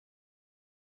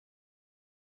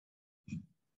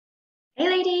Hey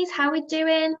ladies, how are we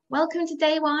doing? Welcome to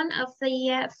day one of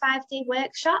the 5-day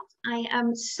workshop. I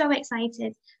am so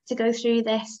excited to go through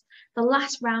this. The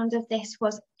last round of this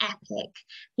was epic.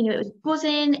 It was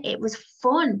buzzing, it was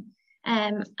fun.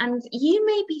 And you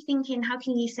may be thinking, how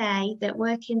can you say that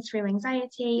working through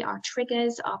anxiety, our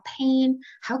triggers, our pain,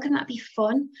 how can that be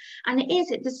fun? And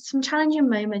there's some challenging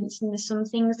moments and there's some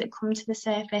things that come to the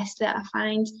surface that I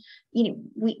find,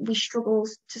 we struggle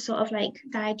to sort of like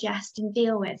digest and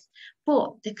deal with.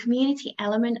 But the community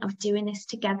element of doing this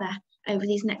together over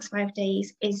these next 5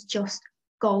 days is just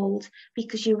gold,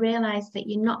 because you realize that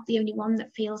you're not the only one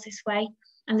that feels this way,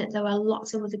 and that there are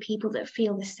lots of other people that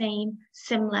feel the same,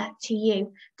 similar to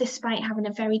you, despite having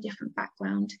a very different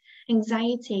background.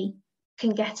 Anxiety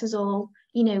can get us all,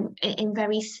 in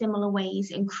very similar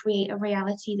ways and create a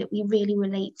reality that we really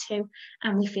relate to,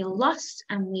 and we feel lost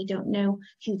and we don't know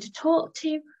who to talk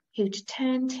to, who to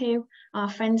turn to. Our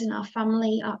friends and our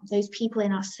family, those people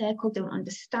in our circle don't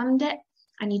understand it,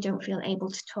 and you don't feel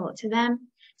able to talk to them.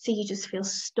 So you just feel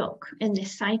stuck in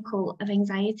this cycle of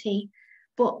anxiety.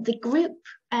 But the group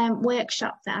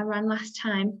workshop that I ran last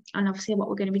time, and obviously what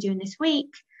we're going to be doing this week,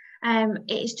 it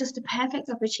is just a perfect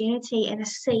opportunity in a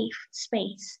safe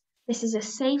space. This is a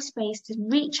safe space to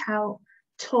reach out,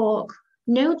 talk,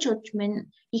 no judgment.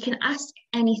 You can ask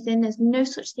anything. There's no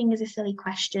such thing as a silly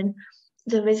question.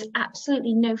 There is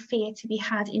absolutely no fear to be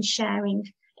had in sharing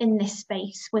in this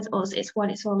space with us. It's what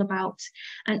it's all about.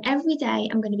 And every day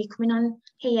I'm going to be coming on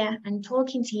here and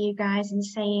talking to you guys and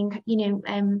saying,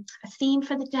 a theme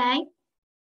for the day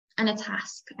and a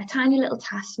task, a tiny little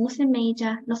task, nothing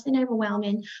major, nothing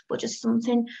overwhelming, but just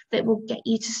something that will get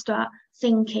you to start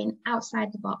thinking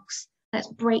outside the box. Let's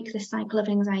break this cycle of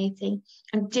anxiety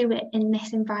and do it in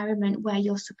this environment where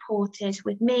you're supported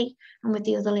with me and with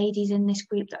the other ladies in this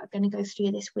group that are going to go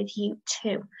through this with you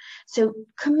too. So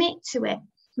commit to it.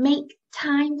 Make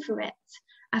time for it.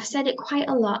 I've said it quite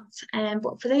a lot,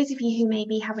 but for those of you who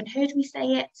maybe haven't heard me say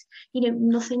it,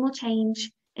 nothing will change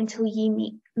until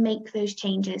you make those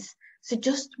changes. So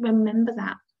just remember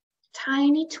that.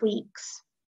 Tiny tweaks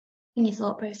in your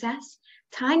thought process,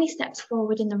 tiny steps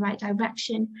forward in the right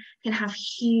direction can have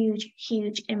huge,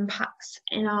 huge impacts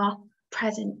in our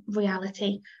present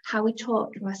reality. How we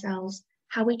talk to ourselves,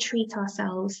 how we treat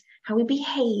ourselves, how we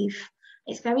behave.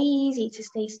 It's very easy to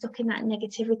stay stuck in that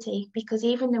negativity, because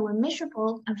even though we're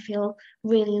miserable and feel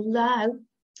really low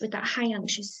with that high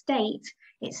anxious state,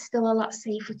 it's still a lot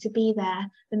safer to be there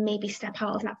than maybe step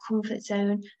out of that comfort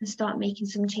zone and start making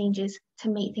some changes to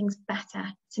make things better,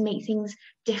 to make things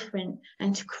different,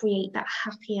 and to create that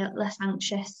happier, less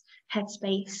anxious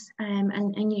headspace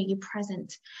and you're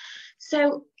present.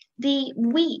 So the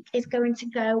week is going to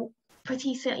go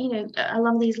pretty,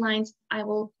 along these lines. I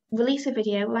will release a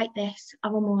video like this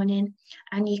of a morning,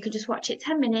 and you can just watch it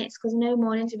 10 minutes, because I know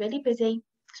mornings are really busy,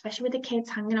 especially with the kids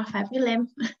hanging off every limb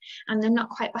and they're not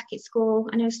quite back at school.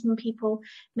 I know some people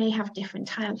may have different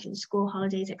times for the school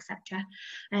holidays, etc.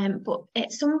 But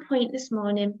at some point this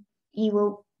morning, you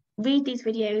will read these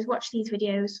videos, watch these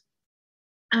videos,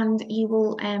 and you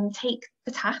will take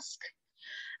the task,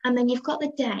 and then you've got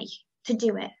the day to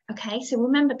do it. Okay, so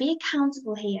remember, be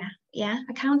accountable here. Yeah,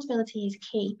 accountability is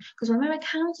key, because when we're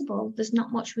accountable, there's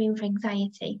not much room for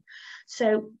anxiety.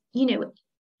 So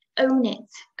own it,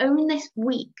 own this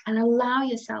week, and allow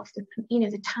yourself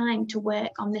the time to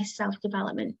work on this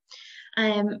self-development.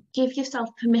 Give yourself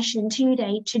permission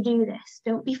today to do this.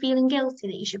 Don't be feeling guilty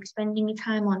that you should be spending your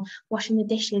time on washing the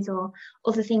dishes or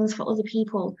other things for other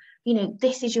people.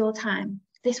 This is your time.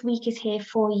 This week is here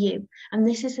for you, and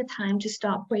this is the time to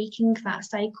start breaking that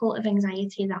cycle of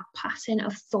anxiety, that pattern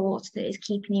of thought that is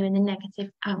keeping you in the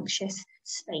negative, anxious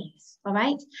space. All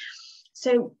right.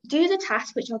 So do the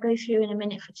task, which I'll go through in a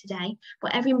minute for today,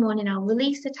 but every morning I'll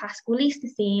release the task, release the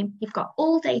theme. You've got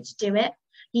all day to do it.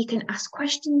 You can ask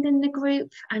questions in the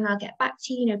group and I'll get back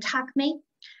to you, tag me,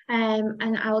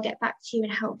 and I'll get back to you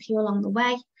and help you along the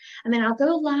way. And then I'll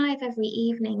go live every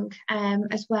evening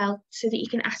as well, so that you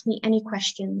can ask me any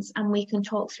questions and we can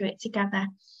talk through it together.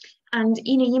 And,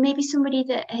 you may be somebody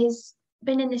that has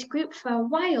been in this group for a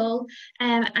while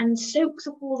and soaks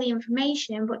up all the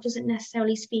information, but doesn't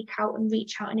necessarily speak out and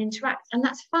reach out and interact, and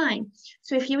that's fine.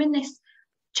 So if you're in this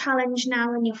challenge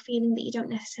now and you're feeling that you don't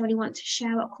necessarily want to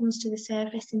share what comes to the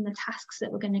surface in the tasks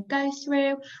that we're going to go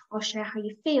through, or share how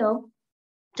you feel,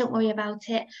 don't worry about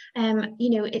it.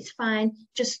 It's fine.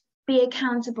 Just be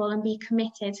accountable and be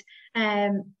committed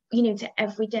to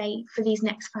every day for these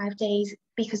next 5 days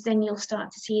because then you'll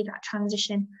start to see that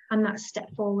transition and that step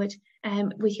forward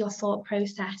with your thought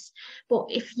process. But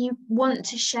if you want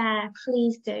to share,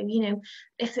 please do. You know,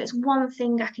 if there's one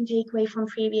thing I can take away from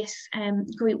previous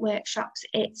group workshops,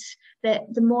 it's that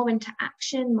the more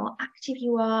interaction, more active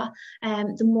you are,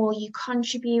 the more you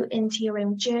contribute into your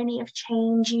own journey of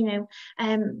change, you know,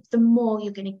 the more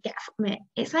you're going to get from it.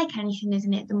 It's like anything,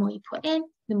 isn't it? The more you put in,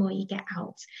 the more you get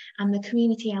out. And the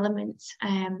community elements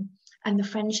and the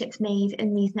friendships made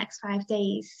in these next 5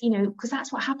 days, you know, because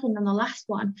that's what happened on the last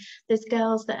one. There's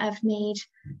girls that have made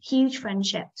huge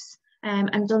friendships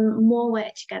and done more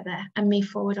work together and moved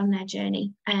forward on their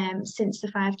journey since the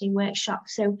 5-day workshop.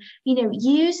 So, you know,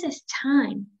 use this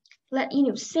time.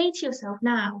 Say to yourself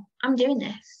now, I'm doing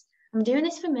this. I'm doing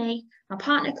this for me. My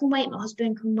partner can wait, my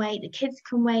husband can wait, the kids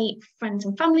can wait, friends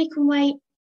and family can wait.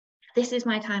 This is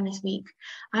my time this week.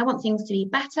 I want things to be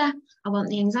better. I want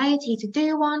the anxiety to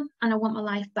do one, and I want my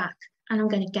life back, and I'm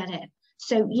going to get it.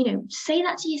 So, you know, say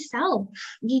that to yourself.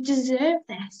 You deserve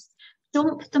this.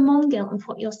 Dump the mum guilt and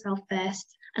put yourself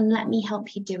first, and let me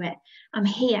help you do it. I'm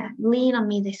here. Lean on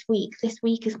me this week. This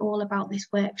week is all about this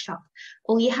workshop.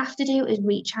 All you have to do is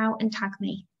reach out and tag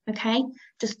me. Okay,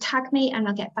 just tag me and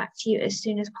I'll get back to you as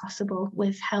soon as possible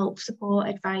with help, support,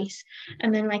 advice.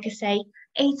 And then, like I say,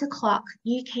 8 o'clock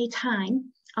UK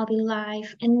time, I'll be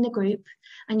live in the group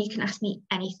and you can ask me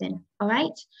anything. All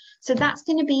right, so that's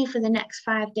going to be for the next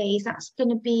 5 days. That's going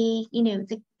to be, you know,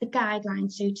 the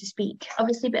guidelines, so to speak.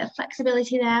 Obviously a bit of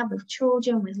flexibility there with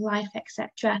children, with life,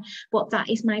 etc. But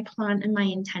that is my plan and my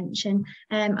intention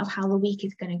of how the week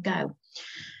is going to go.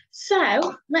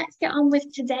 So let's get on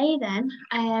with today then.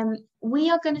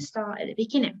 We are going to start at the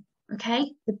beginning,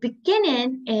 okay? The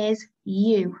beginning is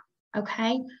you,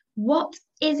 okay? What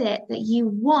is it that you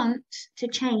want to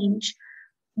change?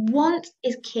 Want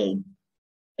is key.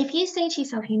 If you say to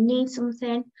yourself, you need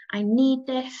something, I need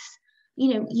this,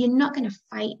 you know, you're not going to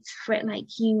fight for it like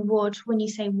you would when you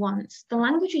say want. The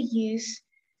language we use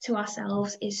to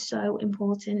ourselves is so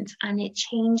important, and it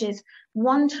changes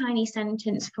one tiny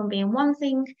sentence from being one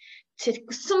thing to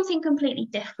something completely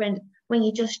different when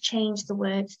you just change the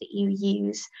words that you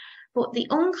use. But the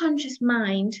unconscious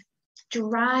mind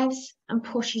drives and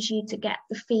pushes you to get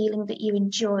the feeling that you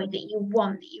enjoy, that you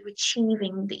want, that you're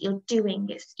achieving, that you're doing.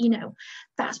 It's, you know,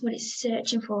 that's what it's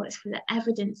searching for. It's for the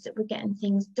evidence that we're getting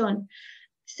things done.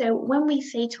 So when we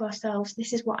say to ourselves,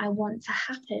 this is what I want to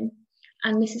happen,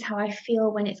 and this is how I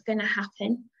feel when it's going to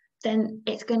happen, then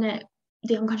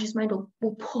the unconscious mind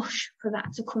will push for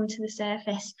that to come to the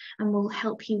surface and will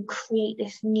help you create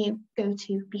this new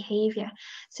go-to behavior.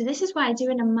 So this is why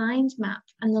doing a mind map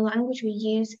and the language we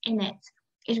use in it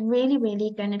is really,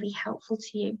 really going to be helpful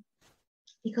to you.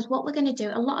 Because what we're going to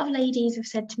do, a lot of ladies have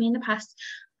said to me in the past,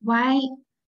 why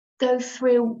go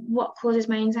through what causes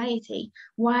my anxiety?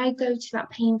 Why go to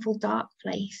that painful, dark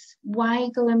place? Why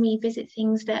go and revisit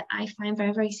things that I find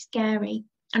very, very scary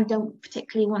and don't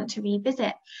particularly want to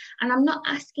revisit? And I'm not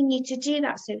asking you to do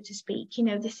that, so to speak. You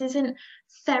know, this isn't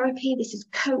therapy, this is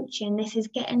coaching, this is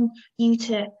getting you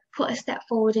to put a step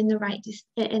forward in the right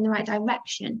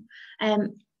direction.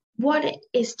 What it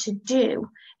is to do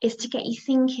is to get you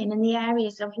thinking in the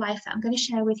areas of life that I'm going to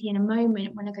share with you in a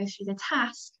moment when I go through the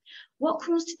task. What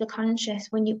comes to the conscious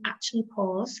when you actually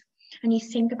pause and you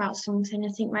think about something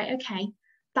and think, right, okay,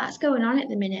 that's going on at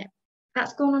the minute.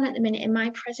 That's going on at the minute in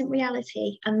my present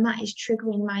reality, and that is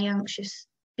triggering my anxious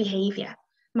behavior,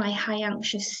 my high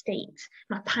anxious state,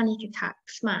 my panic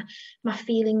attacks, my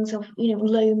feelings of, you know,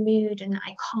 low mood, and that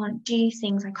I can't do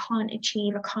things, I can't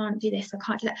achieve, I can't do this, I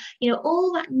can't do that, you know,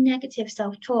 all that negative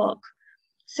self-talk.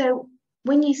 So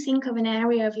when you think of an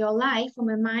area of your life from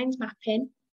a mind mapping,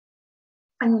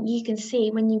 and you can see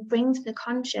when you bring to the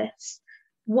conscious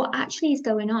what actually is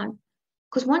going on,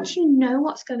 because once you know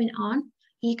what's going on,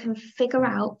 you can figure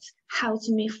out how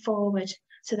to move forward.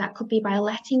 So that could be by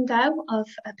letting go of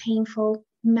a painful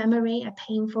memory, a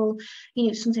painful, you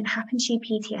know, something happened to you,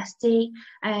 PTSD,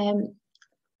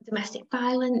 domestic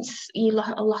violence, a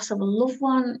loss of a loved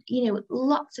one, you know,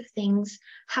 lots of things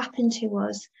happen to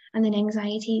us, and then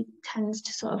anxiety tends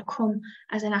to sort of come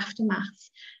as an aftermath.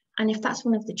 And if that's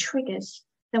one of the triggers,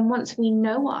 then once we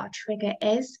know what our trigger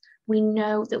is, we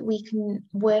know that we can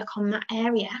work on that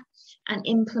area and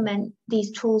implement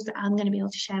these tools that I'm going to be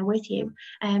able to share with you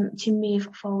to move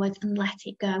forward and let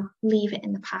it go, leave it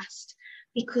in the past.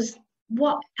 Because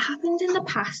what happened in the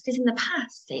past is in the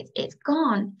past, it's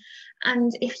gone.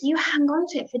 And if you hang on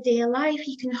to it for dear life,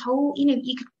 you can hold, you know,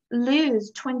 you could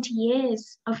lose 20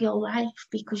 years of your life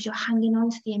because you're hanging on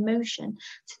to the emotion,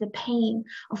 to the pain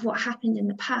of what happened in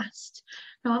the past.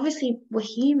 Now, obviously, we're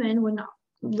human, we're not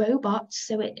robots,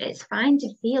 so it's fine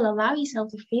to feel. Allow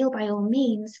yourself to feel by all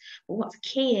means, but what's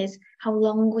key is how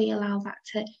long we allow that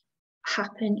to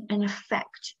happen and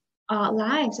affect our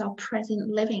lives, our present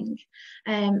living.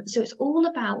 So it's all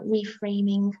about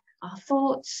reframing our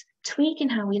thoughts, tweaking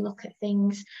how we look at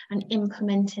things, and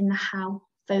implementing the how,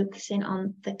 focusing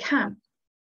on the can.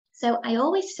 So I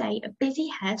always say a busy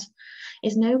head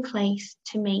is no place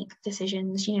to make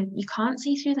decisions. You know, you can't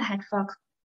see through the head fog,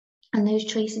 and those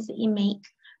choices that you make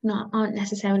aren't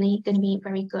necessarily going to be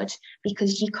very good,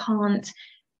 because you can't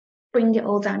bring it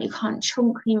all down. You can't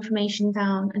chunk the information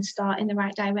down and start in the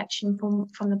right direction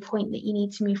from the point that you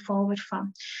need to move forward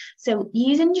from. So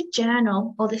using your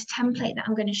journal, or this template that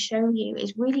I'm going to show you,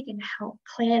 is really going to help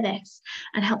clear this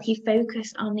and help you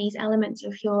focus on these elements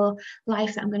of your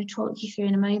life that I'm going to talk you through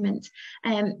in a moment,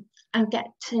 and get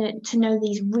to know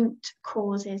these root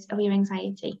causes of your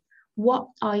anxiety. What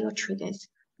are your triggers?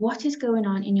 What is going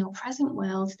on in your present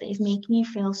world that is making you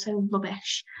feel so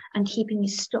rubbish and keeping you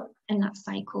stuck in that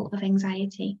cycle of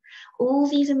anxiety? All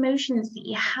these emotions that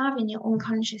you have in your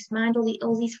unconscious mind,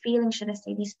 all these feelings, should I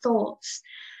say, these thoughts,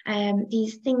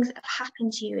 these things that have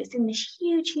happened to you, it's in this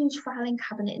huge, huge filing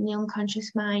cabinet in the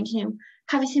unconscious mind. You know,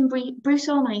 have you seen Bruce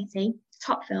Almighty,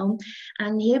 Top Film,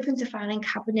 and he opens a filing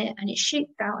cabinet and it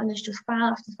shoots out and there's just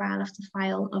file after file after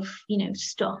file of, you know,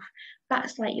 stuff.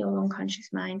 That's like your unconscious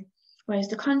mind. Whereas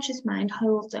the conscious mind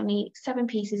holds only 7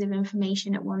 pieces of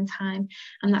information at one time.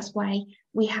 And that's why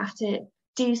we have to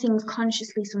do things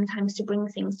consciously sometimes to bring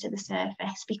things to the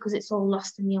surface, because it's all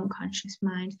lost in the unconscious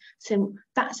mind. So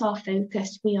that's our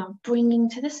focus. We are bringing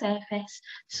to the surface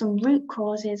some root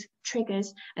causes,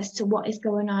 triggers as to what is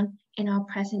going on in our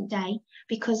present day,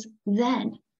 because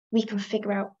then we can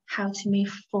figure out how to move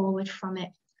forward from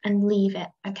it and leave it,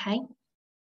 okay?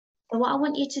 So what I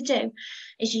want you to do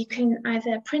is you can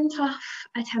either print off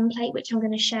a template, which I'm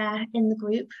going to share in the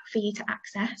group for you to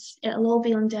access. It'll all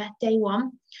be under day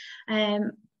 1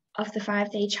 of the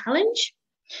 5-day challenge.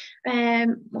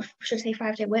 Or should I say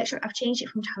 5-day workshop? I've changed it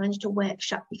from challenge to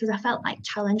workshop because I felt like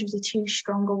challenge was a too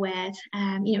strong a word.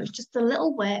 You know, it's just a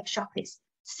little workshop. It's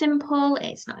simple,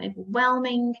 it's not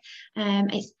overwhelming,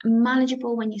 it's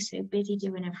manageable when you're so busy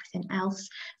doing everything else.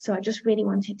 So I just really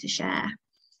wanted to share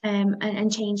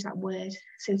and change that word,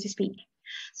 so to speak.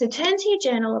 So turn to your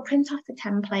journal or print off the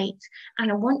template,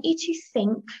 and I want you to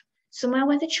think somewhere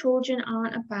where the children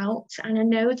aren't about. And I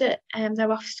know that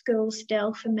they're off school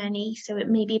still for many, so it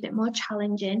may be a bit more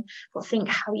challenging, but think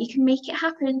how you can make it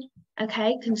happen.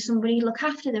 Okay, can somebody look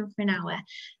after them for an hour?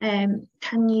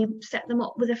 Can you set them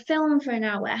up with a film for an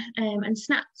hour and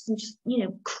snacks, and just, you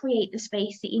know, create the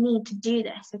space that you need to do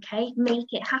this? Okay, make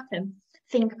it happen.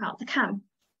 Think about the can.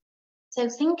 So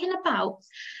thinking about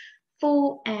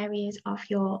 4 areas of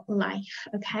your life,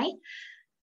 okay?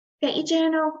 Get your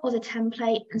journal or the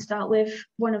template and start with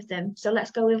one of them. So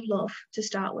let's go with love to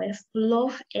start with.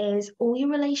 Love is all your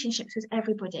relationships with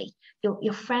everybody,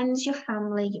 your friends, your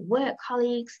family, your work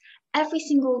colleagues, every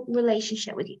single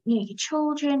relationship with, you know, your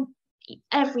children,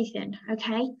 everything,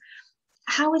 okay?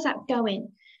 How is that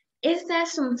going? Is there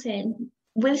something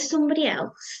with somebody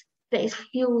else that is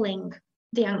fueling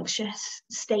the anxious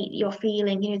state that you're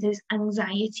feeling, you know, those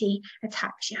anxiety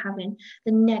attacks you're having,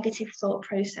 the negative thought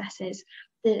processes,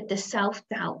 the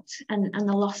self-doubt and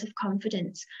the loss of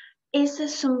confidence? Is there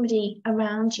somebody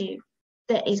around you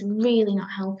that is really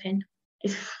not helping,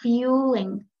 is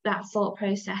fueling that thought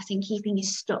process and keeping you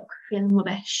stuck, feeling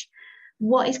rubbish?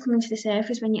 What is coming to the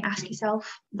surface when you ask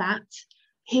yourself that?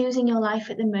 Who's in your life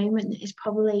at the moment that is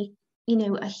probably, you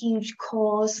know, a huge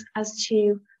cause as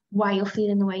to why you're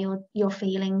feeling the way you're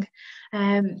feeling?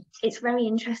 It's very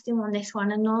interesting on this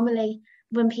one, and normally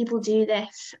when people do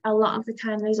this, a lot of the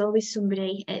time there's always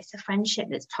somebody. It's a friendship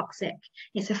that's toxic,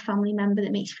 it's a family member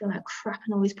that makes you feel like crap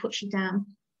and always puts you down,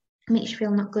 makes you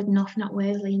feel not good enough, not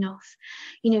worthy enough,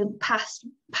 you know, past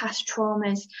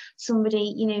traumas,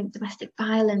 somebody, you know, domestic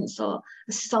violence or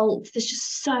assault. There's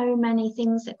just so many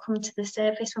things that come to the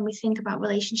surface when we think about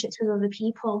relationships with other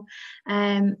people.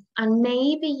 And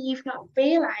maybe you've not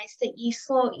realized that you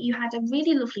thought you had a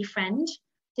really lovely friend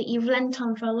that you've lent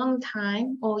on for a long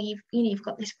time, or you've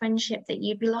got this friendship that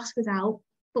you'd be lost without.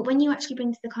 But when you actually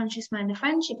bring to the conscious mind the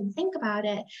friendship and think about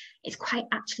it, it's quite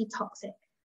actually toxic.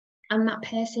 And that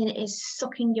person is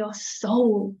sucking your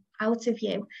soul out of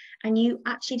you. And you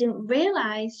actually didn't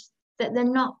realize that they're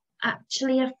not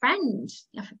actually a friend.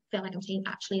 I feel like I'm saying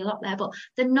actually a lot there, but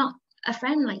they're not a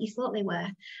friend like you thought they were.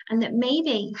 And that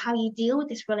maybe how you deal with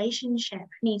this relationship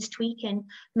needs tweaking.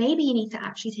 Maybe you need to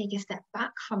actually take a step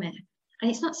back from it And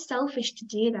it's not selfish to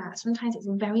do that. Sometimes it's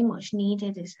very much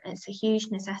needed. It's a huge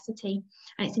necessity.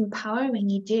 And it's empowering when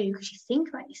you do, because you think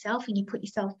about yourself and you put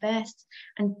yourself first.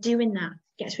 And doing that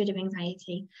gets rid of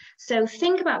anxiety. So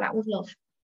think about that with love.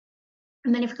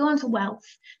 And then if we go on to wealth,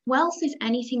 wealth is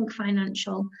anything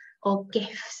financial or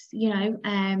gifts,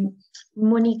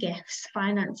 money gifts,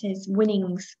 finances,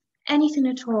 winnings, anything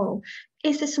at all.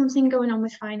 Is there something going on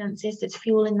with finances that's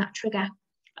fueling that trigger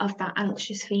of that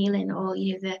anxious feeling, or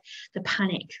the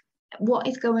panic? What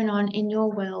is going on in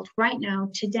your world right now,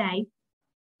 today,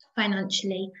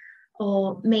 financially,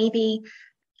 or maybe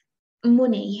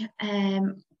money?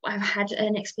 I've had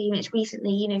an experience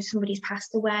recently, somebody's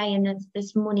passed away and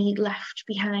there's money left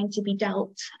behind to be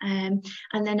dealt, and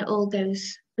then it all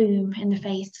goes boom in the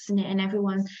face, doesn't it? And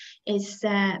everyone is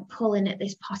pulling at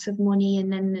this pot of money,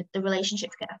 and then the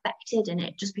relationships get affected, and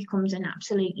it just becomes an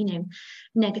absolute,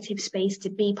 negative space to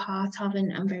be part of,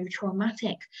 and very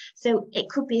traumatic. So it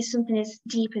could be something as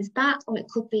deep as that, or it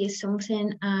could be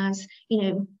something as,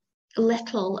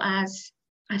 little as,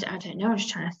 I don't know, I'm just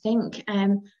trying to think.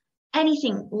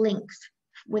 Anything linked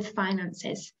with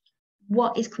finances.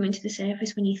 What is coming to the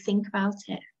surface when you think about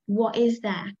it? What is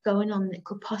there going on that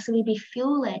could possibly be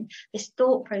fueling this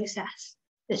thought process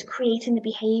that's creating the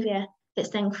behavior that's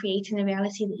then creating the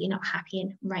reality that you're not happy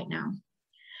in right now?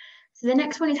 So the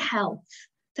next one is health.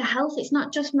 So health, it's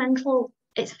not just mental,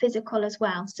 it's physical as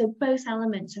well. So both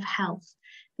elements of health.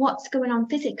 What's going on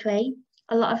physically?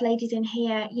 A lot of ladies in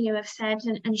here, have said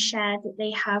and shared that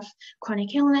they have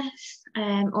chronic illness,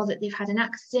 or that they've had an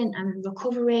accident and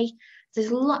recovery.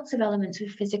 There's lots of elements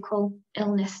with physical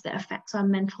illness that affects our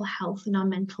mental health and our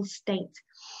mental state.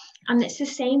 And it's the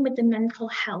same with the mental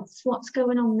health. What's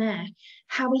going on there?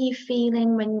 How are you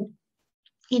feeling when,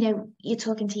 you're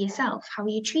talking to yourself? How are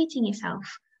you treating yourself?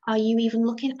 Are you even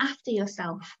looking after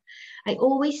yourself? I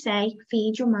always say,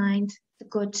 feed your mind the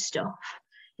good stuff.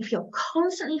 If you're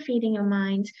constantly feeding your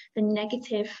mind the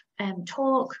negative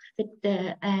talk,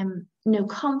 the no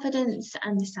confidence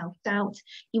and the self-doubt,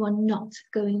 you are not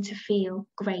going to feel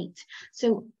great.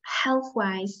 So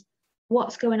health-wise,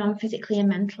 what's going on physically and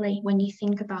mentally when you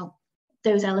think about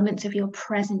those elements of your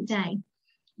present day?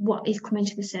 What is coming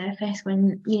to the surface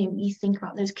when you think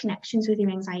about those connections with your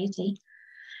anxiety?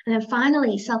 And then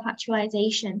finally,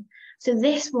 self-actualization. So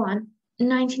this one,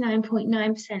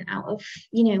 99.9% out of,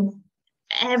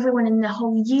 everyone in the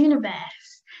whole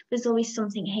universe, there's always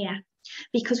something here,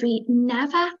 because we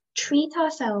never treat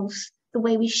ourselves the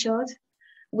way we should.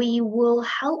 We will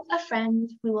help a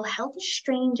friend, we will help a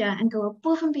stranger and go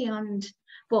above and beyond,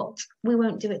 but we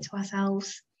won't do it to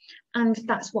ourselves. And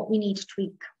that's what we need to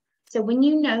tweak. So when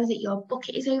you know that your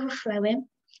bucket is overflowing,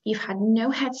 you've had no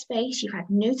headspace, you've had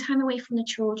no time away from the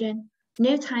children,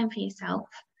 no time for yourself,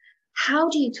 how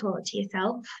do you talk to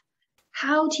yourself?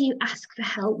 How do you ask for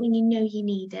help when you know you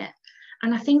need it?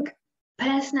 And I think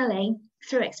personally,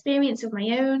 through experience of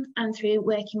my own and through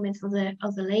working with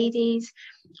other ladies,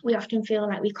 we often feel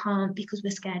like we can't because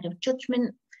we're scared of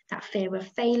judgment, that fear of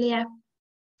failure,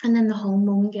 and then the whole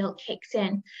mum guilt kicks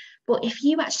in. But if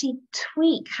you actually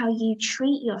tweak how you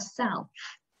treat yourself,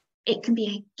 it can be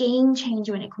a game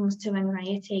changer when it comes to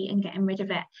anxiety and getting rid of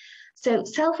it. So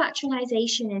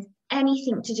self-actualization is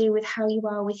anything to do with how you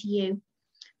are with you.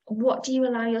 What do you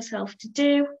allow yourself to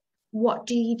do? What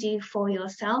do you do for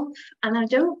yourself? And I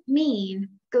don't mean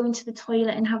going to the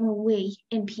toilet and having a wee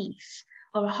in peace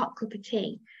or a hot cup of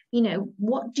tea.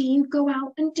 What do you go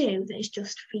out and do that is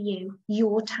just for you,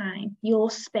 your time, your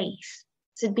space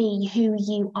to be who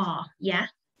you are? Yeah.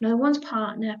 No one's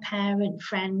partner, parent,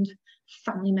 friend,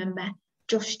 family member,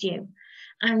 just you.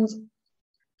 And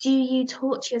do you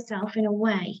talk to yourself in a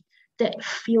way that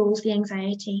fuels the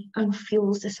anxiety and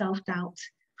fuels the self-doubt?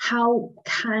 How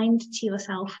kind to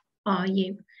yourself are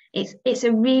you? It's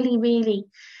a really, really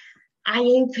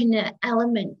eye-opener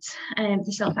element,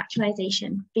 the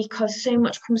self-actualization, because so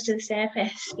much comes to the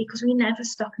surface because we never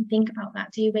stop and think about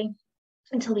that, do we?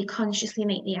 Until we consciously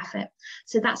make the effort.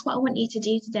 So that's what I want you to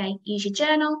do today. Use your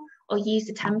journal or use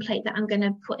the template that I'm going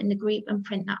to put in the group and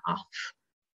print that off.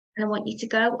 And I want you to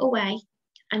go away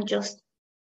and just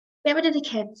get rid of the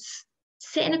kids,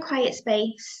 sit in a quiet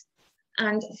space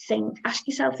and think, ask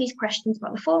yourself these questions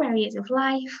about the 4 areas of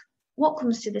life. What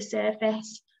comes to the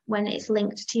surface when it's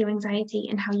linked to your anxiety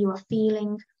and how you are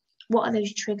feeling? What are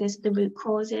those triggers, the root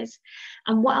causes?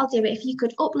 And what I'll do, if you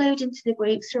could upload into the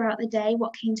group throughout the day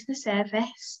what came to the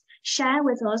surface, share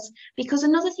with us, because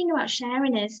another thing about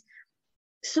sharing is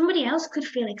somebody else could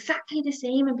feel exactly the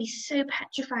same and be so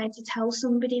petrified to tell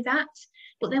somebody that.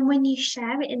 But then when you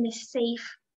share it in this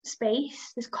safe,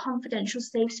 space, this confidential,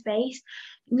 safe space,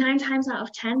 9 times out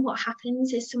of 10, what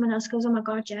happens is someone else goes, oh my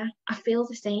God, yeah, I feel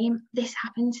the same. This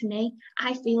happened to me.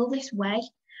 I feel this way.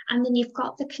 And then you've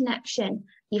got the connection.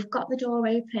 You've got the door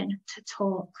open to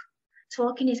talk.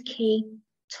 Talking is key.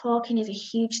 Talking is a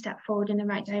huge step forward in the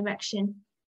right direction.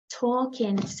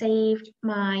 Talking saved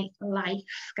my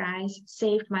life, guys,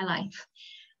 saved my life.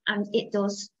 And it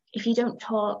does. If you don't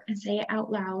talk and say it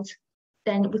out loud,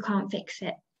 then we can't fix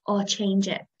it or change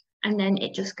it. And then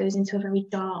it just goes into a very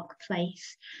dark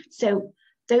place. So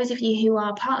those of you who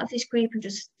are part of this group and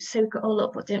just soak it all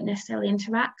up but don't necessarily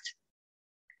interact,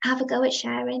 have a go at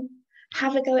sharing.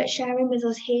 Have a go at sharing with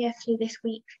us here through this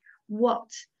week what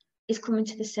is coming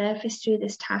to the surface through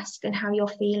this task and how you're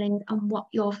feeling and what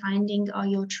you're finding are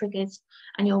your triggers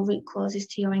and your root causes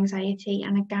to your anxiety.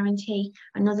 And I guarantee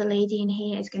another lady in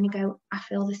here is going to go, I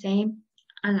feel the same.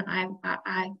 And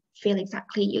I feel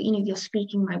exactly, you know, you're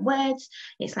speaking my words.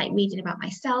 It's like reading about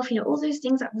myself, you know, all those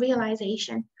things, that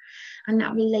realization and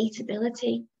that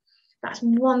relatability. That's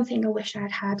one thing I wish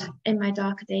I'd had in my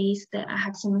darker days, that I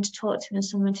had someone to talk to and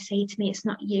someone to say to me, it's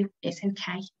not you, it's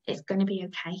okay, it's going to be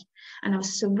okay. And I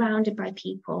was surrounded by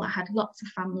people. I had lots of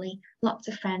family, lots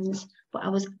of friends, but I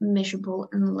was miserable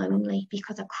and lonely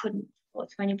because I couldn't talk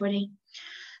to anybody.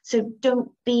 So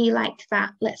don't be like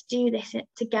that. Let's do this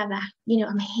together. You know,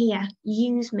 I'm here.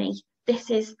 Use me. This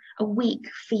is a week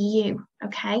for you,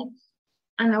 okay?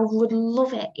 And I would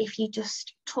love it if you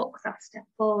just took that step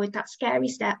forward, that scary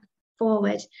step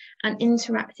forward, and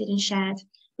interacted and shared,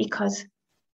 because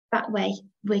that way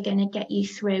we're going to get you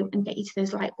through and get you to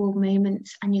those light bulb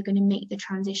moments, and you're going to make the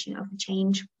transition of the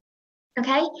change.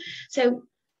 Okay, so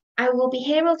I will be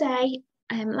here all day.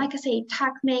 Like I say,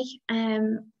 tag me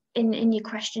in your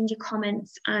questions, your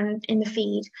comments, and in the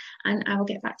feed, and I will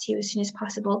get back to you as soon as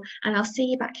possible. And I'll see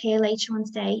you back here later on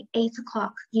today, 8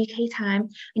 o'clock UK time,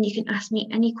 and you can ask me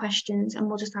any questions and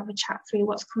we'll just have a chat through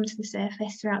what's come to the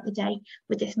surface throughout the day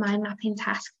with this mind mapping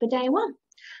task for day 1.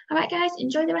 All right, guys,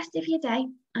 enjoy the rest of your day,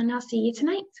 and I'll see you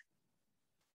tonight.